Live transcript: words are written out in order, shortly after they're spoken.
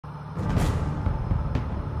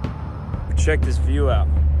check this view out.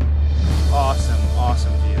 Awesome,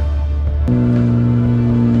 awesome view.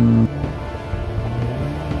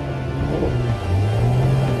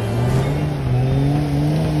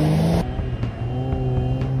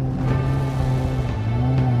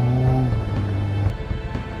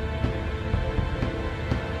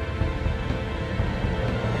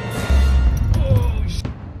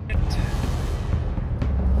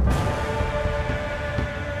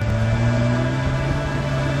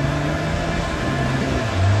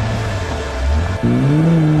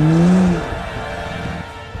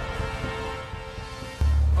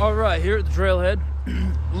 All right, here at the trailhead,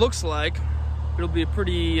 looks like it'll be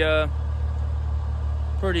a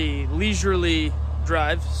pretty leisurely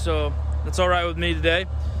drive, so that's all right with me today.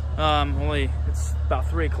 It's about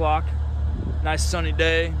 3 o'clock, nice sunny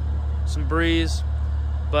day, some breeze,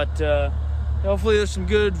 but hopefully there's some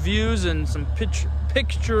good views and some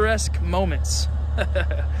picturesque moments.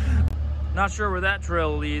 Not sure where that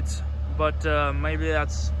trail leads, but maybe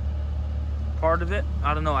that's part of it.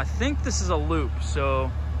 I don't know. I think this is a loop,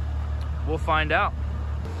 so we'll find out.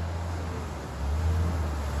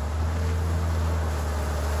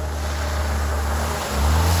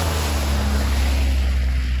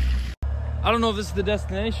 I don't know if this is the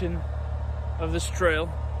destination of this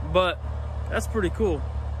trail, but that's pretty cool.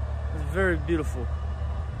 It's very beautiful.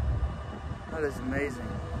 That is amazing.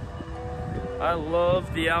 I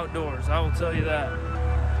love the outdoors, I will tell you that.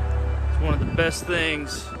 It's one of the best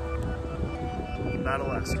things about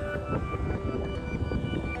Alaska.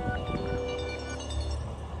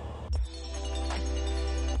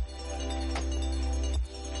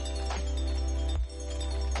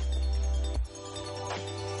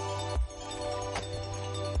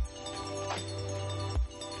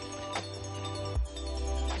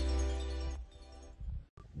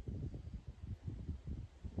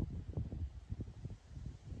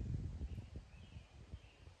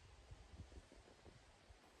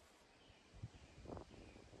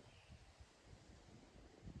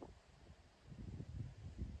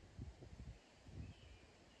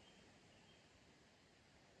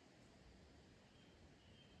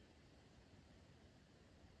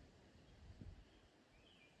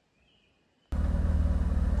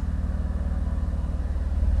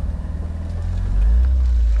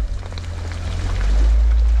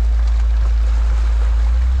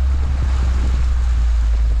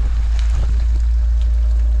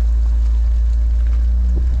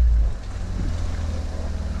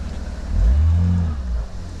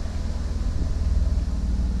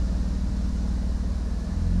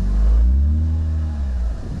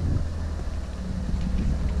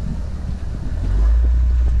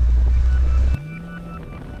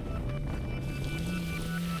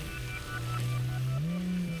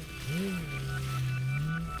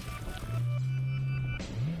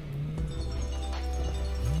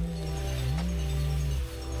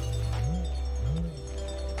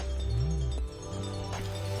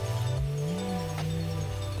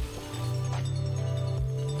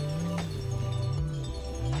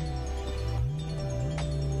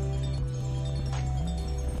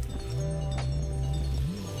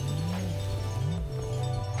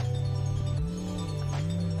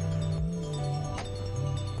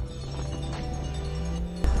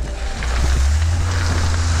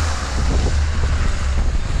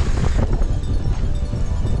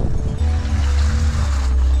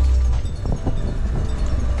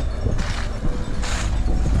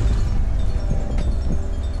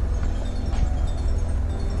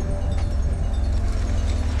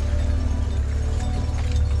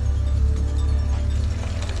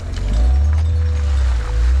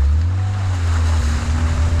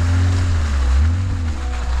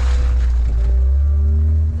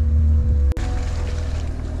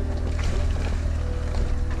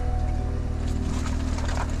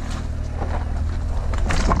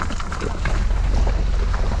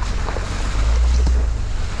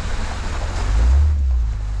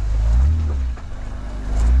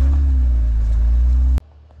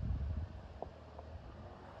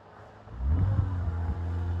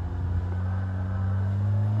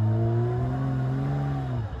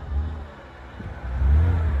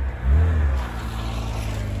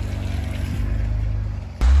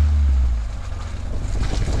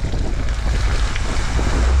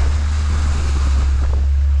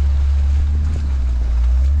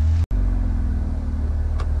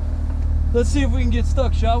 Let's see if we can get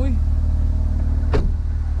stuck, shall we?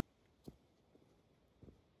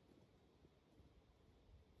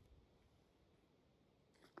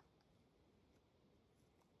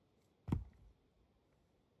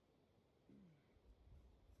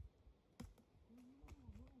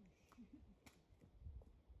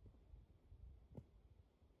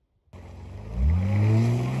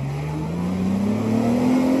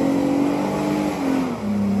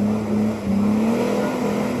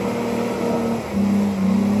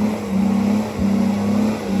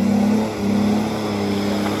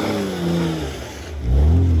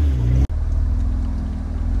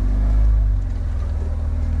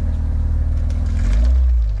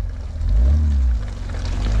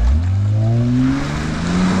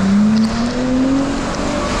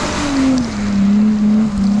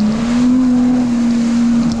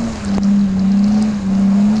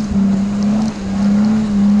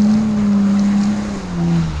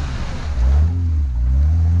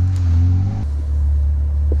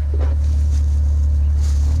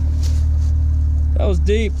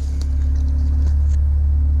 deep.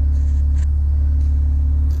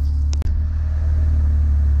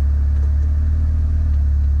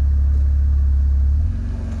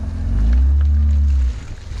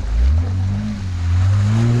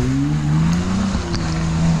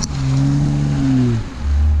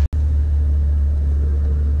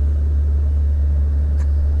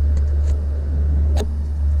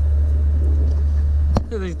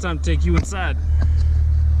 I think it's time to take you inside.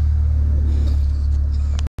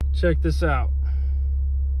 Check this out.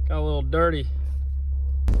 Got a little dirty.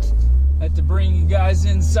 I had to bring you guys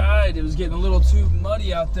inside. It was getting a little too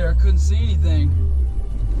muddy out there. I couldn't see anything.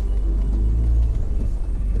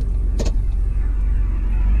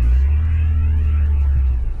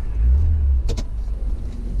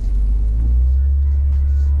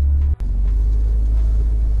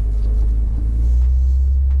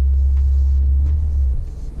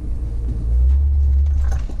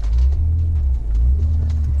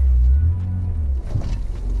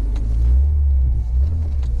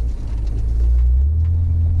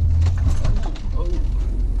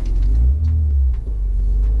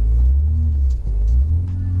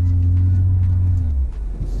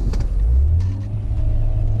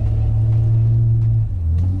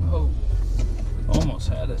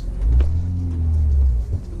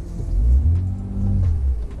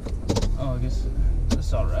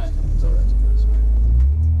 It's all right. It's all right to go this way.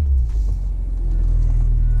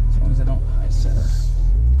 As long as I don't high center.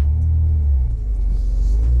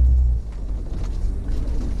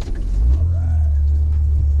 All right.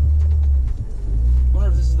 Wonder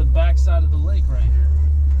if this is the back side of the lake right here.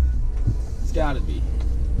 It's got to be.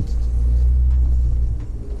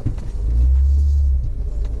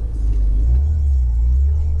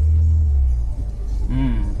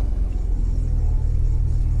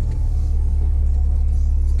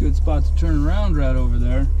 Good spot to turn around right over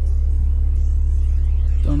there.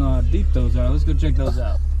 Don't know how deep those are. Let's go check those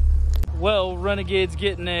out. Well, Renegade's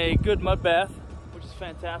getting a good mud bath, which is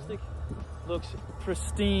fantastic. Looks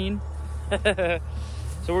pristine. So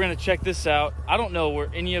we're gonna check this out. I don't know where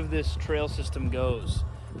any of this trail system goes.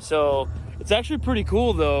 So it's actually pretty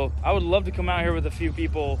cool though. I would love to come out here with a few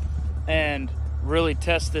people and really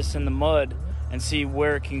test this in the mud and see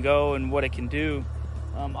where it can go and what it can do.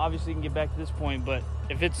 Obviously you can get back to this point, but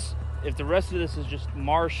if the rest of this is just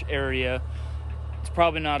marsh area, it's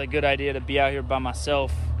probably not a good idea to be out here by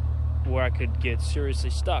myself where I could get seriously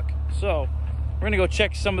stuck. So we're gonna go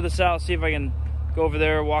check some of this out, see if I can go over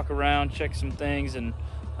there, walk around, check some things, and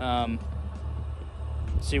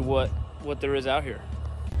see what there is out here.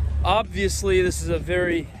 Obviously this is a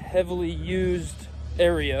very heavily used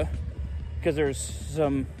area because there's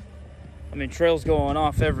some, trails going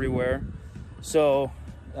off everywhere. So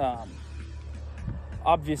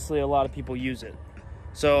obviously a lot of people use it.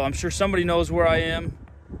 So I'm sure somebody knows where I am,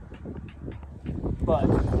 but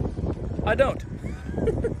I don't.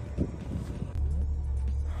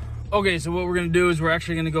 Okay, so what we're gonna do is we're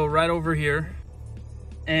actually gonna go right over here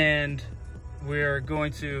and we're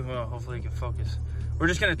going to, well, hopefully you can focus. We're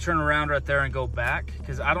just gonna turn around right there and go back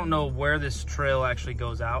because I don't know where this trail actually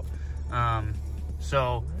goes out.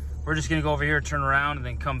 So we're just gonna go over here, turn around, and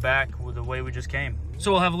then come back with the way we just came.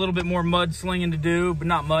 So we'll have a little bit more mud slinging to do, but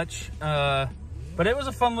not much. But it was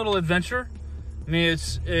a fun little adventure.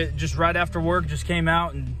 It just right after work, just came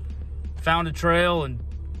out and found a trail and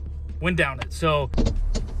went down it. So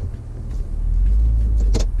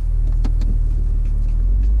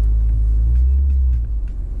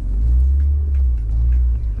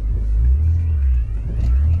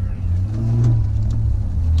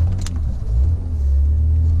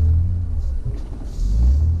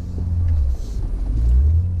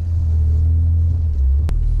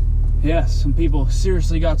yeah, some people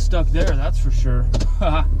seriously got stuck there, that's for sure.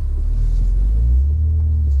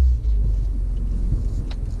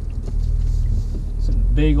 Some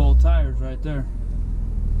big old tires right there.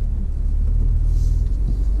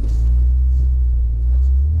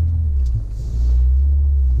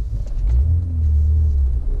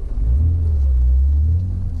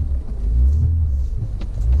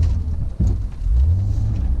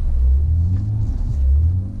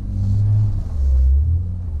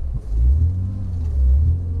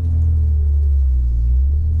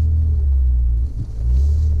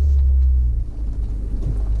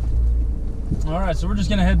 All right, so we're just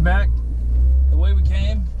gonna head back the way we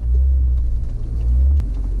came.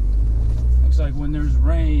 Looks like when there's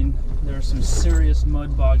rain, there's some serious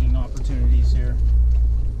mud bogging opportunities here.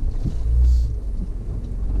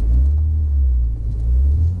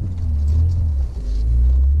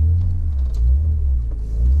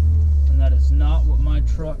 And that is not what my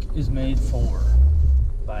truck is made for,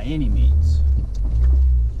 by any means.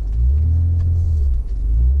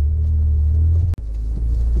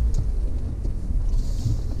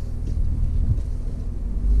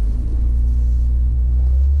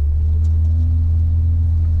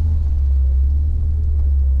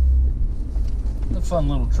 fun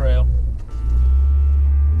little trail.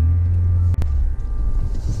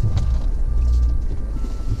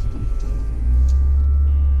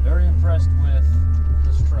 Very impressed with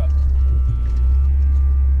this truck.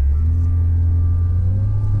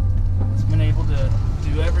 It's been able to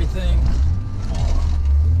do everything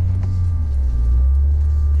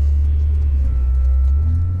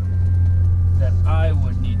that I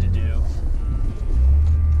would need to do.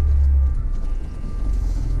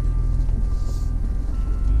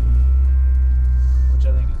 Which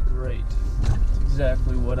I think is great. It's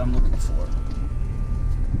exactly what I'm looking for.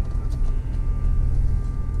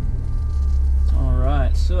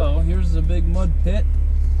 Alright, so here's the big mud pit.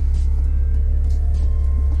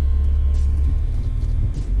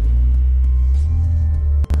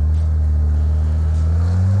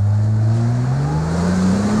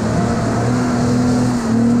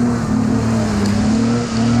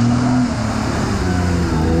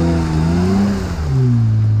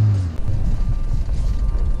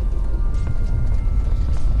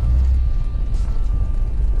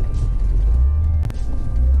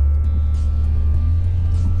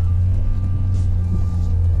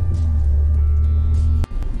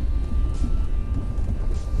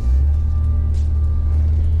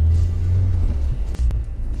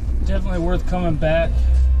 Definitely worth coming back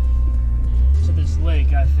to this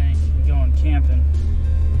lake, I think, and going camping.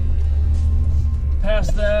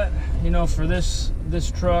 Past that, you know, for this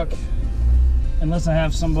truck, unless I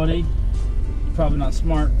have somebody, probably not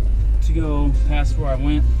smart to go past where I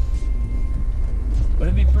went. But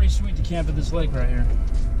it'd be pretty sweet to camp at this lake right here.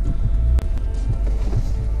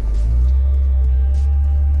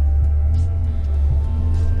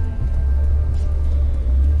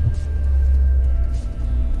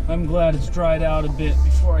 I'm glad it's dried out a bit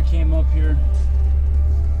before I came up here.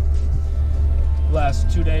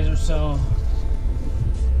 Last 2 days or so,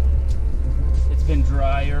 it's been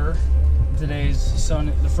drier. Today's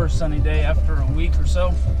the first sunny day after a week or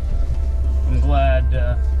so. I'm glad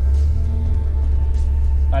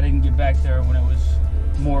I didn't get back there when it was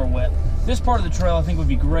more wet. This part of the trail I think would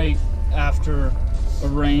be great after a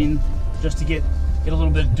rain, just to get a little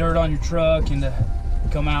bit of dirt on your truck and to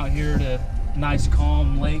come out here to nice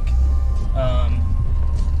calm lake.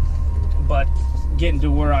 But getting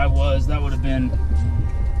to where I was, that would have been,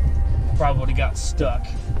 probably would have got stuck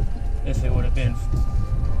if it would have been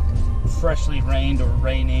freshly rained or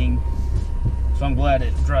raining. So I'm glad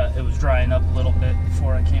it was drying up a little bit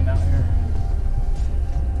before I came out here.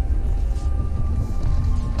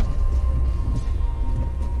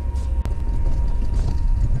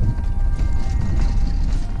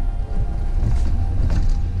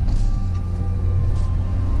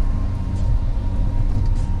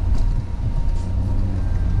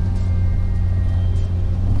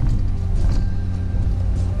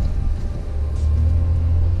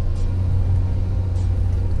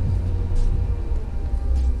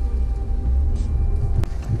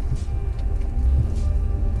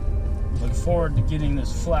 Forward to getting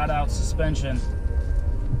this flat out suspension.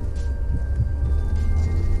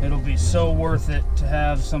 It'll be so worth it to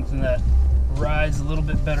have something that rides a little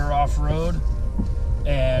bit better off-road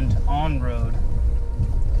and on-road.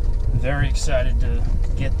 Very excited to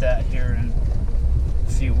get that here in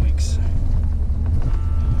a few weeks.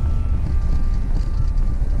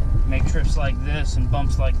 Make trips like this and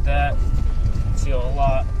bumps like that feel a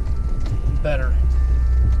lot better,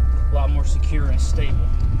 a lot more secure and stable.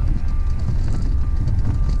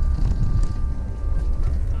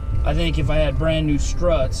 I think if I had brand new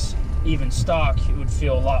struts, even stock, it would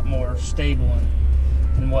feel a lot more stable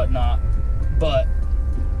and whatnot. But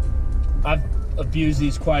I've abused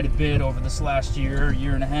these quite a bit over this last year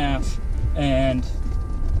and a half, and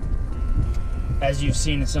as you've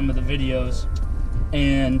seen in some of the videos,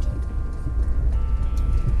 and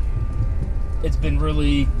it's been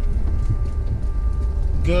really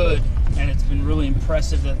good, and it's been really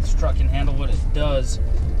impressive that this truck can handle what it does.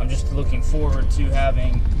 I'm just looking forward to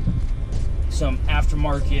having some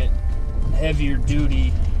aftermarket, heavier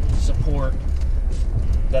duty support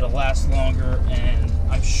that'll last longer and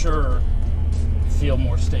I'm sure feel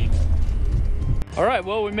more stable. All right,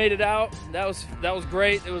 well, we made it out. That was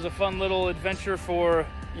great. It was a fun little adventure for,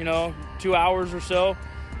 you know, 2 hours or so.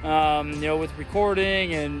 You know, with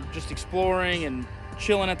recording and just exploring and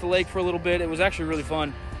chilling at the lake for a little bit. It was actually really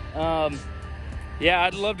fun. Yeah,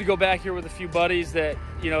 I'd love to go back here with a few buddies that,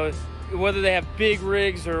 you know, whether they have big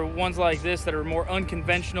rigs or ones like this that are more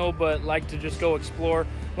unconventional but like to just go explore.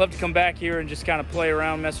 Love to come back here and just kind of play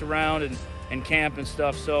around, mess around, and camp and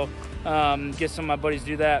stuff. So get some of my buddies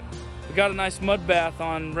do that. We got a nice mud bath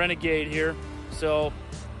on Renegade here, so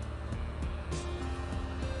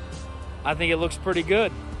I think it looks pretty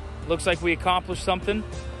good. Looks like we accomplished something,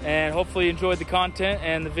 and hopefully you enjoyed the content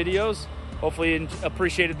and the videos. Hopefully you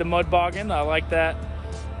appreciated the mud bogging. I like that.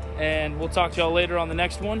 And we'll talk to y'all later on the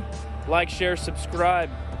next one. Like, share, subscribe.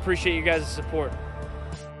 Appreciate you guys' support.